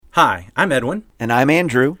Hi, I'm Edwin. And I'm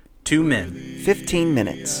Andrew. 2 men. 15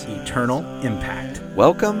 minutes. Eternal impact.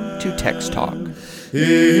 Welcome to Text Talk.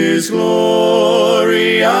 His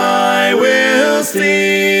glory I will see.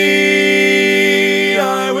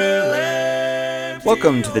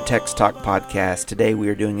 Welcome to the Text Talk podcast. Today we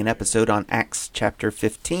are doing an episode on Acts chapter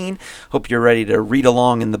 15. Hope you're ready to read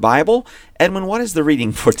along in the Bible. Edwin, what is the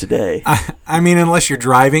reading for today? I mean, unless you're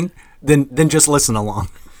driving, then just listen along.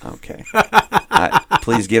 Okay.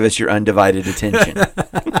 Please give us your undivided attention.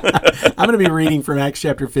 I'm going to be reading from Acts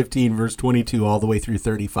chapter 15, verse 22, all the way through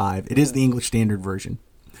 35. It is the English Standard Version.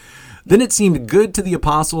 Then it seemed good to the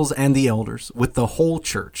apostles and the elders, with the whole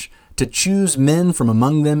church, to choose men from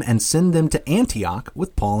among them and send them to Antioch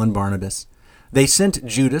with Paul and Barnabas. They sent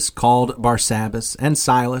Judas, called Barsabbas, and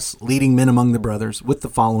Silas, leading men among the brothers, with the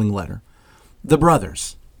following letter. The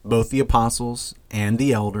brothers, both the apostles and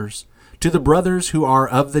the elders, to the brothers who are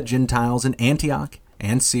of the Gentiles in Antioch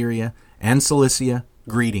and Syria and Cilicia,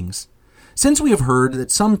 greetings. Since we have heard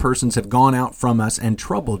that some persons have gone out from us and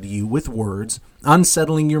troubled you with words,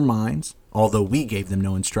 unsettling your minds, although we gave them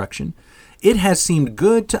no instruction, it has seemed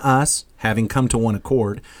good to us, having come to one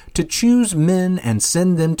accord, to choose men and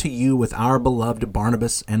send them to you with our beloved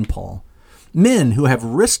Barnabas and Paul, men who have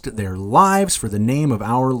risked their lives for the name of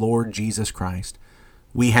our Lord Jesus Christ.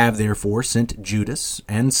 We have therefore sent Judas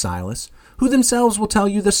and Silas, who themselves will tell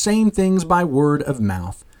you the same things by word of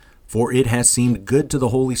mouth. For it has seemed good to the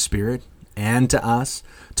Holy Spirit and to us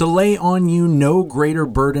to lay on you no greater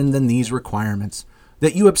burden than these requirements,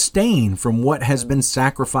 that you abstain from what has been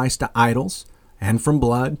sacrificed to idols, and from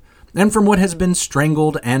blood, and from what has been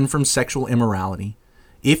strangled, and from sexual immorality.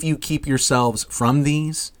 If you keep yourselves from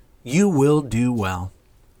these, you will do well.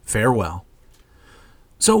 Farewell.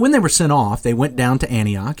 So when they were sent off, they went down to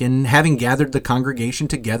Antioch, and having gathered the congregation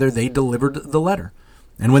together, they delivered the letter.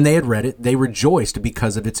 And when they had read it, they rejoiced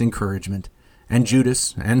because of its encouragement. And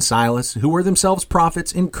Judas and Silas, who were themselves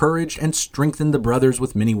prophets, encouraged and strengthened the brothers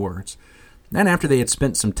with many words. And after they had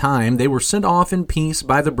spent some time, they were sent off in peace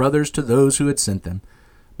by the brothers to those who had sent them.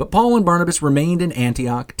 But Paul and Barnabas remained in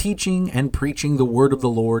Antioch, teaching and preaching the word of the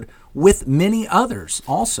Lord with many others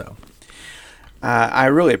also. I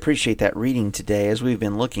really appreciate that reading today. As we've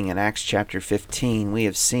been looking at Acts chapter 15, we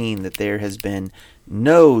have seen that there has been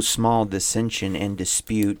no small dissension and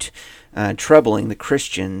dispute troubling the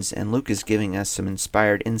Christians, and Luke is giving us some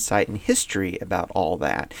inspired insight in history about all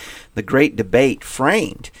that. The great debate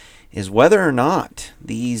framed is whether or not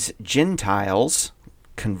these Gentiles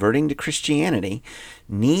converting to Christianity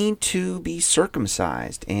need to be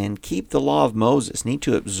circumcised and keep the law of Moses, need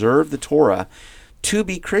to observe the Torah to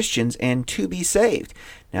be Christians and to be saved.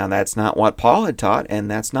 Now, that's not what Paul had taught,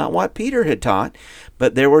 and that's not what Peter had taught,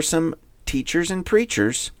 but there were some teachers and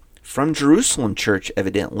preachers from Jerusalem church,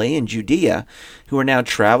 evidently, in Judea, who are now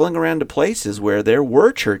traveling around to places where there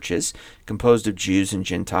were churches composed of Jews and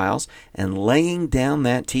Gentiles, and laying down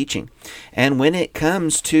that teaching. And when it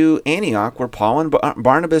comes to Antioch, where Paul and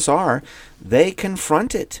Barnabas are, they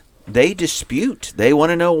confront it. They dispute. They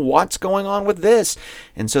want to know what's going on with this.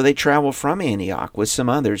 And so they travel from Antioch with some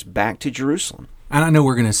others back to Jerusalem. And I know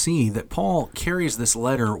we're going to see that Paul carries this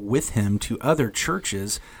letter with him to other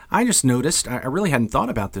churches. I just noticed, I really hadn't thought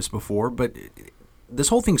about this before, but this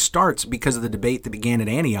whole thing starts because of the debate that began at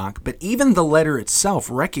Antioch. But even the letter itself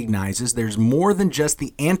recognizes there's more than just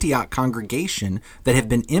the Antioch congregation that have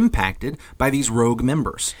been impacted by these rogue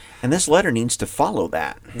members. And this letter needs to follow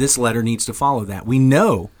that. This letter needs to follow that. We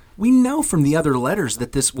know from the other letters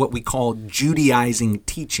that this, what we call Judaizing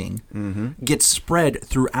teaching, gets spread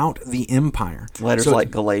throughout the empire. Letters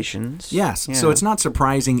like Galatians. Yes. Yeah. So it's not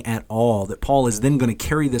surprising at all that Paul is then going to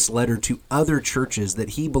carry this letter to other churches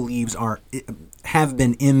that he believes have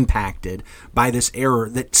been impacted by this error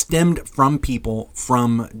that stemmed from people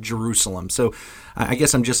from Jerusalem. So I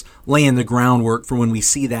guess I'm just laying the groundwork for when we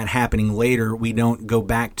see that happening later, we don't go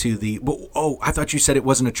back to I thought you said it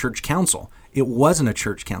wasn't a church council. It wasn't a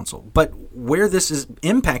church council. But where this is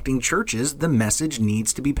impacting churches, the message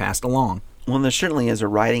needs to be passed along. Well, there certainly is a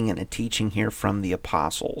writing and a teaching here from the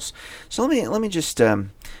apostles. So let me just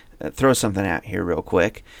throw something out here real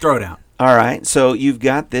quick. Throw it out. All right, so you've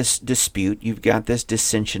got this dispute, you've got this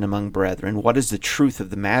dissension among brethren. What is the truth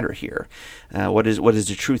of the matter here? What is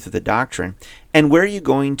the truth of the doctrine? And where are you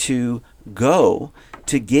going to go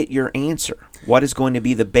to get your answer? What is going to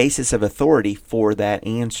be the basis of authority for that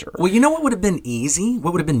answer? Well, you know what would have been easy?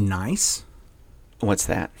 What would have been nice? What's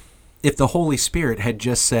that? If the Holy Spirit had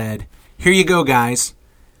just said, here you go, guys.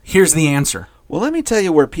 Here's the answer. Well, let me tell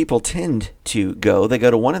you where people tend to go. They go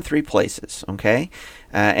to one of three places, okay?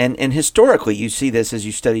 And historically, you see this as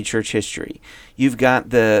you study church history. You've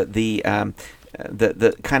got the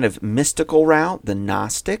the kind of mystical route, the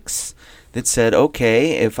Gnostics, that said,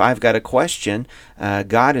 okay, if I've got a question,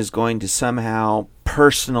 God is going to somehow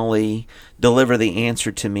personally deliver the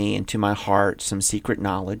answer to me and to my heart, some secret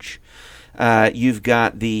knowledge. You've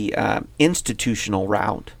got the institutional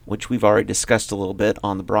route, which we've already discussed a little bit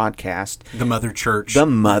on the broadcast. The Mother Church. The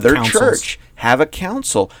Mother Councils. Church. Have a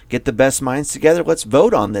council. Get the best minds together. Let's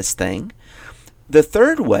vote on this thing. The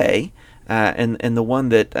third way, and the one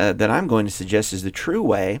that I'm going to suggest is the true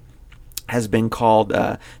way, has been called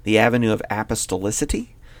the avenue of apostolicity.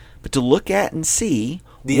 But to look at and see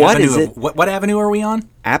what is it. What avenue are we on?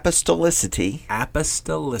 Apostolicity.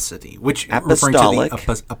 Apostolicity, which Apostolic,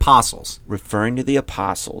 referring to the apostles. Referring to the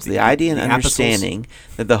apostles. The idea and the understanding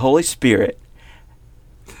that the Holy Spirit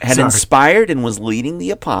had Sorry. inspired and was leading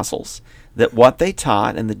the apostles, that what they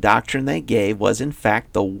taught and the doctrine they gave was in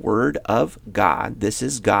fact the Word of God. This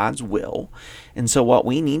is God's will. And so what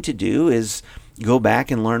we need to do is go back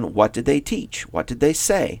and learn, what did they teach? What did they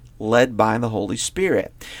say? Led by the Holy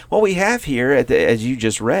Spirit. What we have here, as you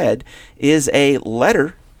just read, is a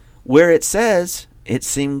letter where it says, it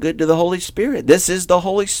seemed good to the Holy Spirit. This is the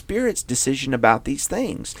Holy Spirit's decision about these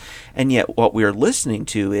things. And yet what we're listening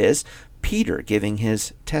to is Peter giving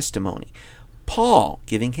his testimony, Paul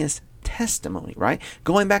giving his testimony, right?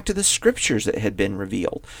 Going back to the scriptures that had been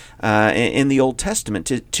revealed in the Old Testament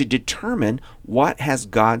to determine what has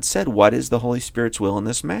God said, what is the Holy Spirit's will in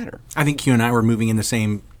this matter. I think you and I were moving to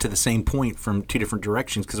the same point from two different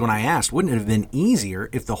directions, because when I asked, wouldn't it have been easier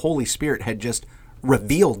if the Holy Spirit had just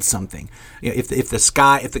revealed something? If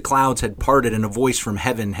the clouds had parted and a voice from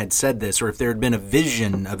heaven had said this, or if there had been a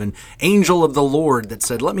vision of an angel of the Lord that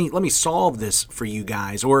said, let me solve this for you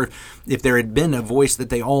guys, or if there had been a voice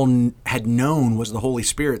that they all had known was the Holy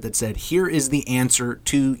Spirit that said, here is the answer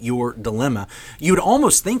to your dilemma, you would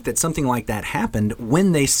almost think that something like that happened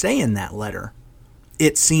when they say in that letter,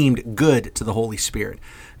 it seemed good to the Holy Spirit.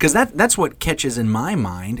 Because that's what catches in my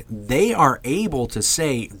mind. They are able to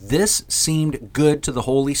say, this seemed good to the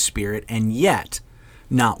Holy Spirit, and yet,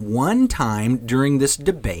 not one time during this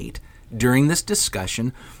debate, during this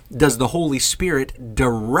discussion, does the Holy Spirit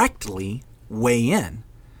directly weigh in.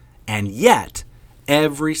 And yet,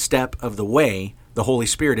 every step of the way, the Holy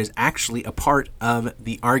Spirit is actually a part of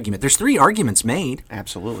the argument. There's 3 arguments made.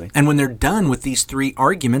 Absolutely. And when they're done with these 3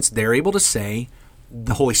 arguments, they're able to say,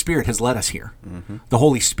 the Holy Spirit has led us here. Mm-hmm. The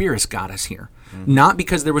Holy Spirit's got us here. Mm-hmm. Not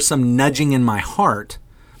because there was some nudging in my heart,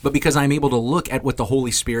 but because I'm able to look at what the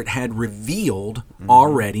Holy Spirit had revealed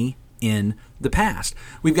already in the past.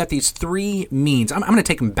 We've got these 3 means. I'm going to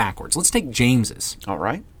take them backwards. Let's take James's. All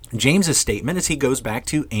right. James's statement as he goes back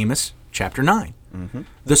to Amos chapter 9,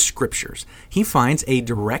 the Scriptures. He finds a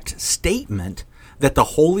direct statement that the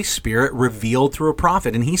Holy Spirit revealed through a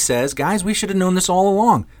prophet. And he says, guys, we should have known this all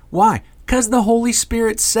along. Why? Because the Holy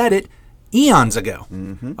Spirit said it eons ago.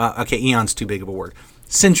 Okay, eon's too big of a word.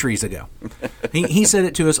 Centuries ago. He said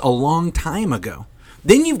it to us a long time ago.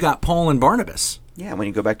 Then you've got Paul and Barnabas. Yeah, when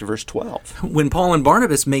you go back to verse 12. When Paul and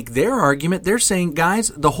Barnabas make their argument, they're saying, guys,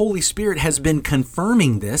 the Holy Spirit has been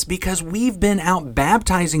confirming this because we've been out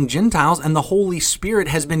baptizing Gentiles and the Holy Spirit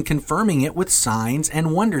has been confirming it with signs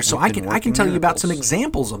and wonders. So I can tell you about some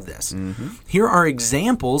examples of this. Here are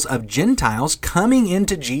examples of Gentiles coming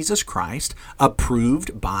into Jesus Christ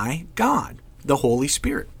approved by God, the Holy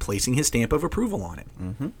Spirit, placing his stamp of approval on it.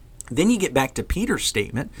 Then you get back to Peter's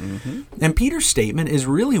statement, and Peter's statement is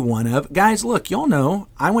really one of, guys, look, y'all know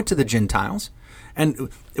I went to the Gentiles, and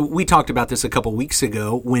we talked about this a couple weeks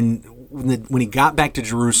ago when he got back to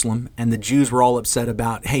Jerusalem, and the Jews were all upset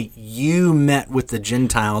about, hey, you met with the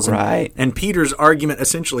Gentiles, right? And Peter's argument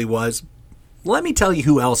essentially was, let me tell you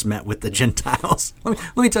who else met with the Gentiles.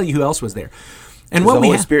 let me tell you who else was there. And what the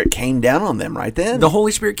Holy Spirit came down on them right then. The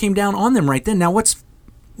Holy Spirit came down on them right then. Now, what's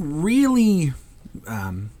really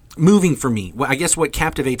moving for me, I guess what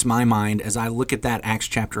captivates my mind as I look at that Acts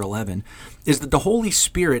chapter 11, is that the Holy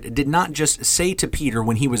Spirit did not just say to Peter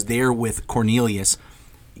when he was there with Cornelius,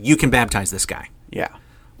 you can baptize this guy. Yeah.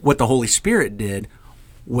 What the Holy Spirit did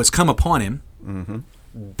was come upon him,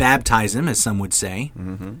 baptize him, as some would say,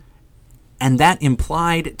 and that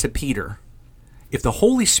implied to Peter, if the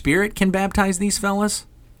Holy Spirit can baptize these fellas,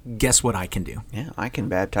 guess what I can do? Yeah, I can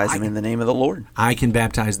baptize them in the name of the Lord. I can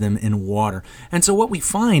baptize them in water. And so what we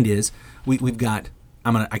find is we've got,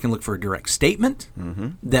 I can look for a direct statement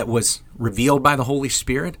that was revealed by the Holy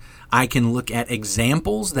Spirit. I can look at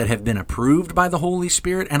examples that have been approved by the Holy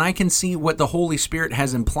Spirit, and I can see what the Holy Spirit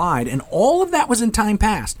has implied. And all of that was in time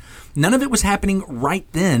past. None of it was happening right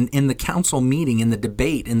then in the council meeting, in the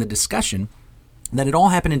debate, in the discussion. That it all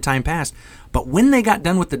happened in time past. But when they got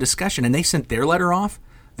done with the discussion and they sent their letter off,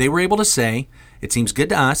 They were able to say, it seems good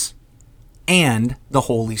to us, and the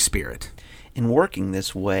Holy Spirit. In working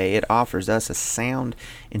this way, it offers us a sound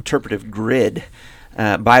interpretive grid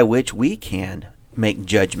by which we can make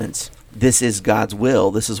judgments. This is God's will.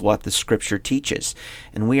 This is what the Scripture teaches.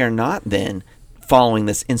 And we are not then following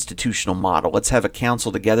this institutional model. Let's have a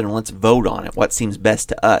council together and let's vote on it, what seems best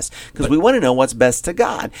to us. Because we want to know what's best to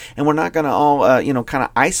God. And we're not going to all, kind of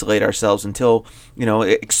isolate ourselves until,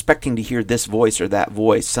 expecting to hear this voice or that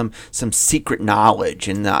voice, some secret knowledge.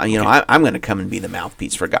 And, I'm going to come and be the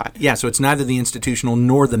mouthpiece for God. Yeah, so it's neither the institutional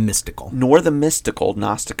nor the mystical. Nor the mystical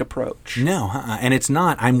Gnostic approach. No, and it's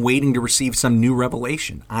not, I'm waiting to receive some new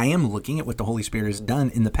revelation. I am looking at what the Holy Spirit has done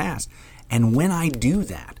in the past. And when I do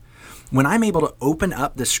that, when I'm able to open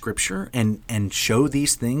up the Scripture and show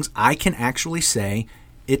these things, I can actually say,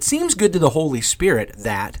 it seems good to the Holy Spirit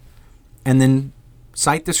that, and then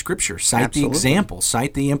cite the Scripture, cite Absolutely. the example,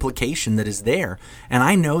 cite the implication that is there. And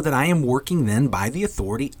I know that I am working then by the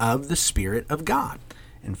authority of the Spirit of God.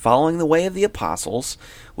 And following the way of the apostles,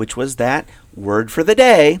 which was that word for the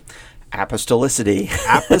day, apostolicity.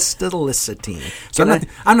 Apostolicity. So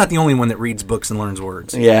I'm not the only one that reads books and learns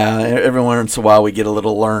words. Yeah, every once in a while we get a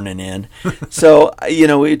little learning in. So,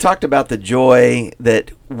 we talked about the joy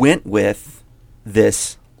that went with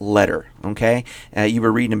this letter, okay? You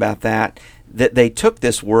were reading about that they took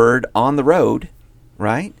this word on the road,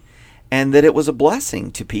 right? And that it was a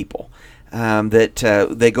blessing to people. That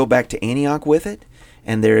they go back to Antioch with it,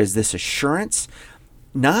 and there is this assurance,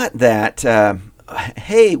 not that,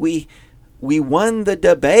 hey, we won the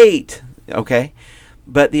debate, okay?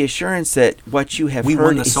 But the assurance that what you have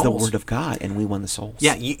heard is the word of God, and we won the souls.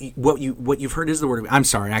 Yeah, what you've heard is the word of God. I'm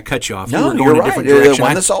sorry, I cut you off. No, you you're were going right. a different direction.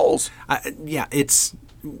 Won the souls. It's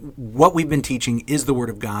what we've been teaching is the word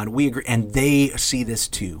of God. We agree, and they see this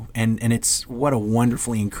too. And it's what a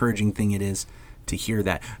wonderfully encouraging thing it is to hear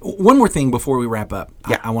that. One more thing before we wrap up,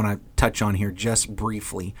 yeah. I want to touch on here just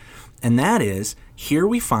briefly. And that is, here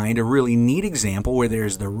we find a really neat example where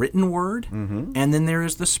there's the written word, and then there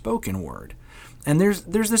is the spoken word. And there's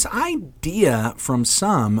this idea from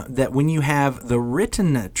some that when you have the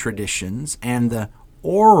written traditions and the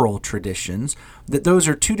oral traditions, that those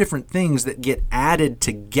are two different things that get added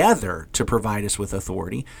together to provide us with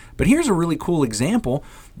authority. But here's a really cool example.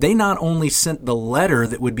 They not only sent the letter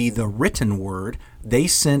that would be the written word, they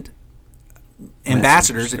sent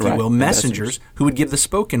ambassadors, if you will, messengers who would give the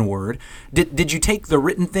spoken word. Did you take the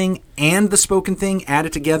written thing and the spoken thing, add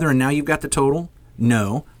it together, and now you've got the total?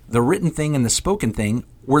 No. The written thing and the spoken thing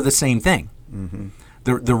were the same thing. Mm-hmm.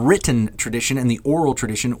 The written tradition and the oral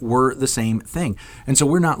tradition were the same thing. And so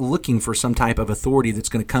we're not looking for some type of authority that's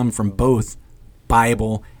going to come from both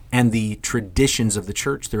Bible and the traditions of the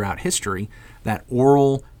church throughout history. That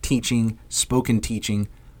oral teaching, spoken teaching,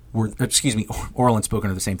 oral and spoken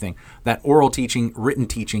are the same thing. That oral teaching, written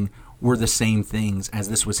teaching were the same things as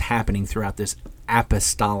this was happening throughout this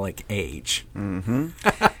apostolic age. Mm-hmm.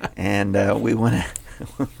 And we want to...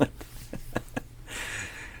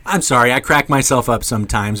 I'm sorry, I crack myself up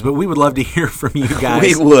sometimes, but we would love to hear from you guys.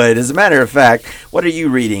 We would. As a matter of fact, what are you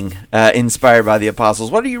reading inspired by the apostles?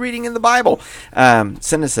 What are you reading in the Bible?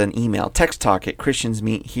 Send us an email,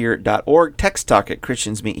 texttalk@christiansmeethere.org,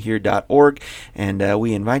 texttalk@christiansmeethere.org, and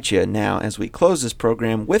we invite you now as we close this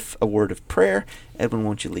program with a word of prayer. Edwin,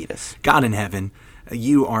 won't you lead us? God in heaven,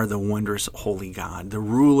 you are the wondrous holy God, the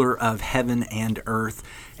ruler of heaven and earth,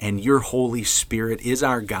 and your Holy Spirit is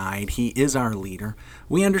our guide. He is our leader.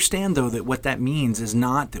 We understand, though, that what that means is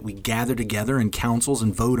not that we gather together in councils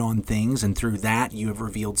and vote on things, and through that you have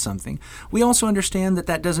revealed something. We also understand that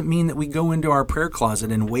that doesn't mean that we go into our prayer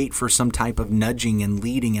closet and wait for some type of nudging and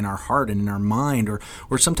leading in our heart and in our mind, or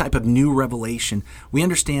some type of new revelation. We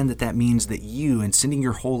understand that that means that you, in sending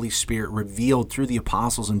your Holy Spirit, revealed through the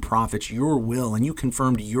apostles and prophets your will, and you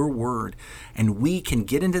confirmed your word. And we can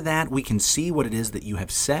get into that. We can see what it is that you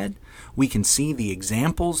have said. We can see the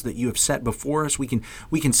examples that you have set before us. We can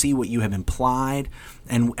see what you have implied.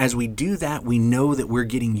 And as we do that, we know that we're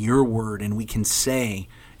getting your word, and we can say,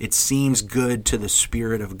 it seems good to the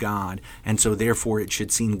Spirit of God, and so therefore it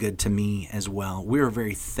should seem good to me as well. We are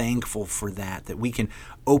very thankful for that we can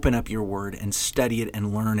open up your word and study it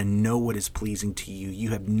and learn and know what is pleasing to you. You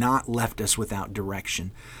have not left us without direction,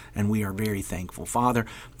 and we are very thankful. Father,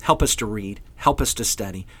 help us to read, help us to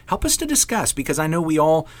study, help us to discuss, because I know we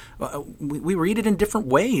all, we read it in different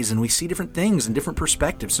ways, and we see different things and different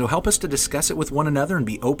perspectives. So help us to discuss it with one another and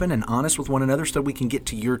be open and honest with one another so we can get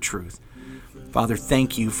to your truth. Father,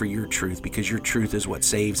 thank you for your truth, because your truth is what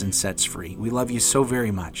saves and sets free. We love you so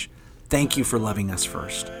very much. Thank you for loving us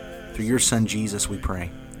first. Through your Son, Jesus, we pray.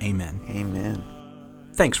 Amen. Amen.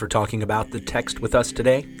 Thanks for talking about the text with us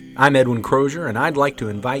today. I'm Edwin Crozier, and I'd like to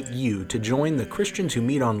invite you to join the Christians who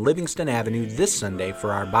meet on Livingston Avenue this Sunday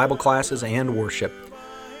for our Bible classes and worship.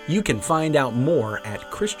 You can find out more at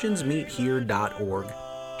christiansmeethere.org.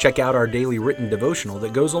 Check out our daily written devotional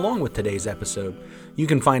that goes along with today's episode. You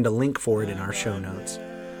can find a link for it in our show notes.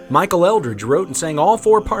 Michael Eldridge wrote and sang all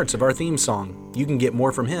 4 parts of our theme song. You can get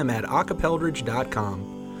more from him at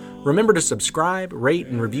acapeldridge.com. Remember to subscribe, rate,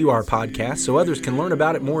 and review our podcast so others can learn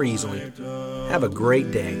about it more easily. Have a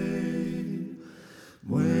great day.